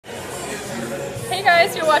Hey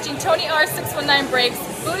guys, you're watching Tony R619 Breaks.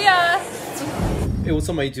 Booyah! Hey, what's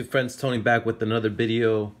up my YouTube friends? Tony back with another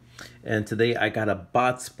video. And today I got a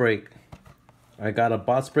box break. I got a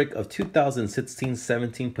box break of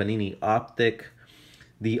 2016-17 Panini Optic.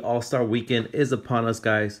 The All-Star weekend is upon us,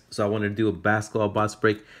 guys. So I want to do a basketball box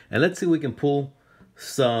break. And let's see if we can pull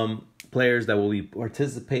some players that will be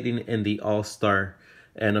participating in the All-Star.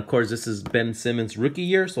 And of course, this is Ben Simmons' rookie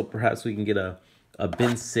year. So perhaps we can get a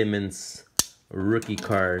Ben Simmons rookie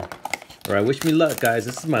card. All right, wish me luck, guys.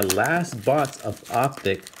 This is my last box of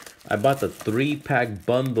Optic. I bought the 3-pack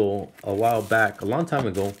bundle a while back, a long time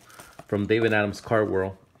ago, from David Adams Card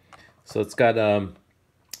World. So it's got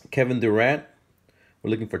Kevin Durant.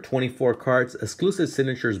 We're looking for 24 cards. Exclusive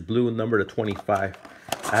signatures, blue, number to 25.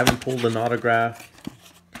 I haven't pulled an autograph.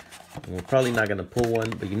 And we're probably not going to pull one,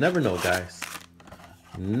 but you never know, guys.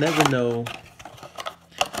 You never know.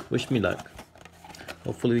 Wish me luck.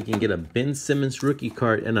 Hopefully we can get a Ben Simmons rookie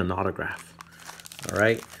card and an autograph. All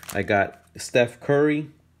right. I got Steph Curry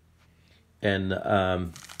and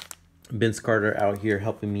Vince Carter out here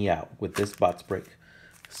helping me out with this box break.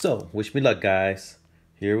 So, wish me luck, guys.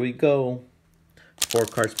 Here we go. 4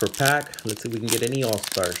 cards per pack. Let's see if we can get any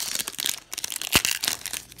All-Stars.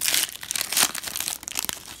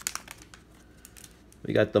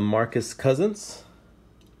 We got DeMarcus Cousins.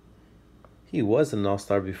 He was an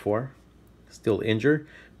All-Star before. Still injured.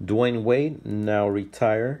 Dwayne Wade, now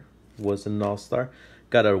retire, was an All-Star.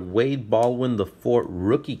 Got a Wade Baldwin, the 4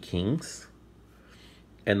 Rookie Kings.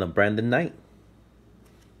 And a Brandon Knight.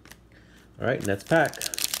 All right, next pack.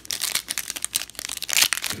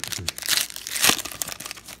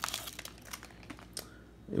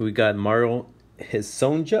 We got Mario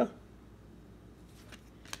Hezonja.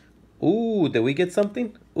 Ooh, did we get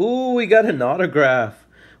something? Ooh, we got an autograph.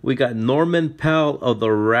 We got Norman Powell of the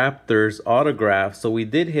Raptors autograph. So we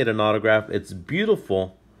did hit an autograph. It's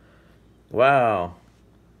beautiful. Wow.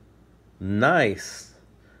 Nice.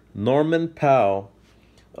 Norman Powell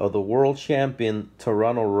of the world champion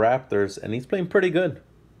Toronto Raptors. And he's playing pretty good.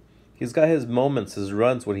 He's got his moments, his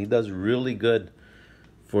runs when he does really good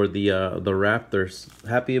for the Raptors.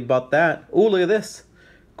 Happy about that. Ooh, look at this.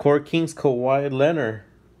 Court Kings Kawhi Leonard.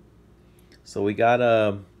 So we got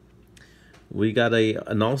an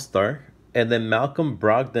All-Star. And then Malcolm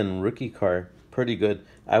Brogdon rookie card. Pretty good.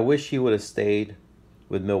 I wish he would have stayed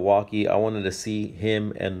with Milwaukee. I wanted to see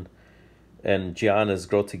him and Giannis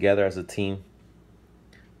grow together as a team.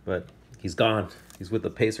 But he's gone. He's with the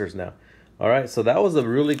Pacers now. All right, so that was a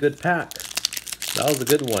really good pack. That was a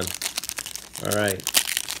good one. All right.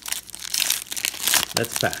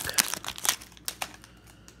 Next pack.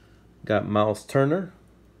 Got Miles Turner.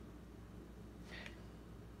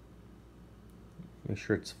 Make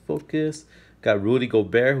sure it's focused. Got Rudy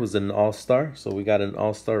Gobert, who's an All-Star. So we got an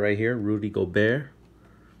All-Star right here, Rudy Gobert.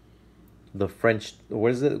 The French,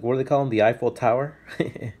 what is it? What do they call him? The Eiffel Tower.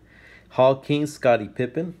 Hall King, Scottie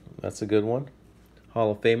Pippen. That's a good one.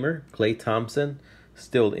 Hall of Famer, Klay Thompson.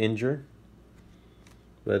 Still injured,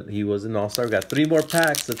 but he was an All-Star. We got 3 more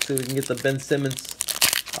packs. Let's see if we can get the Ben Simmons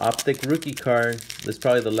Optic rookie card. This is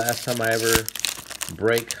probably the last time I ever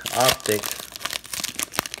break Optic,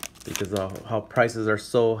 because of how prices are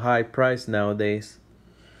so high priced nowadays.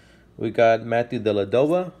 We got Matthew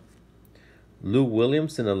Dellavedova, Lou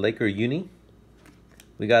Williams in a Laker uni.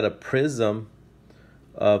 We got a Prizm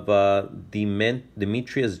of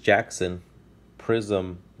Demetrius Jackson,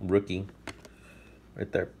 Prizm rookie,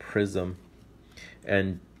 right there, Prizm,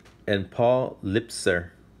 and Paul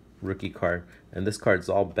Lipser rookie card. And this card's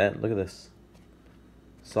all bent. Look at this.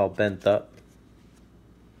 It's all bent up.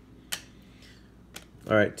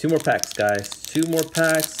 All right, 2 more packs, guys. 2 more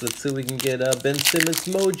packs. Let's see if we can get Ben Simmons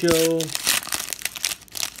Mojo.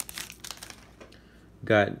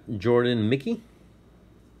 Got Jordan Mickey.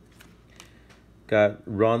 Got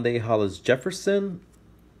Rondé Hollis Jefferson.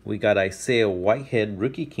 We got Isaiah Whitehead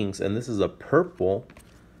Rookie Kings, and this is a purple,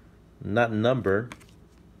 not number,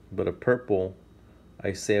 but a purple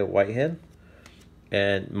Isaiah Whitehead.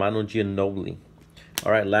 And Manu Ginobili.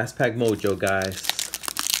 All right, last pack mojo, guys.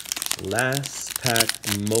 Last pack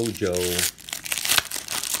mojo.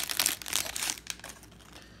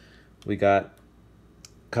 We got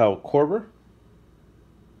Kyle Korver,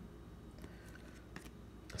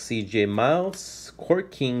 CJ Miles,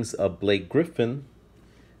 Court Kings of Blake Griffin,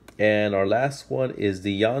 and our last one is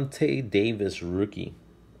Deontay Davis rookie.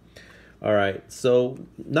 All right, so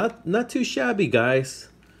not too shabby, guys.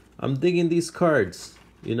 I'm digging these cards.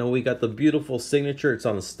 You know, we got the beautiful signature. It's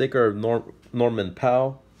on the sticker of Norman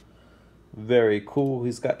Powell. Very cool.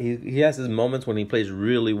 He has his moments when he plays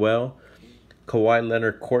really well. Kawhi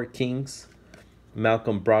Leonard Court Kings.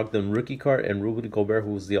 Malcolm Brogdon rookie card, and Rudy Gobert,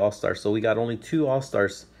 who was the All-Star. So we got only 2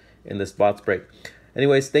 All-Stars in this box break.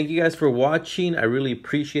 Anyways, thank you guys for watching. I really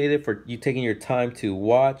appreciate it for you taking your time to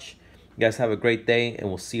watch. You guys have a great day, and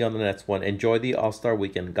we'll see you on the next one. Enjoy the All-Star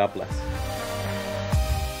weekend. God bless.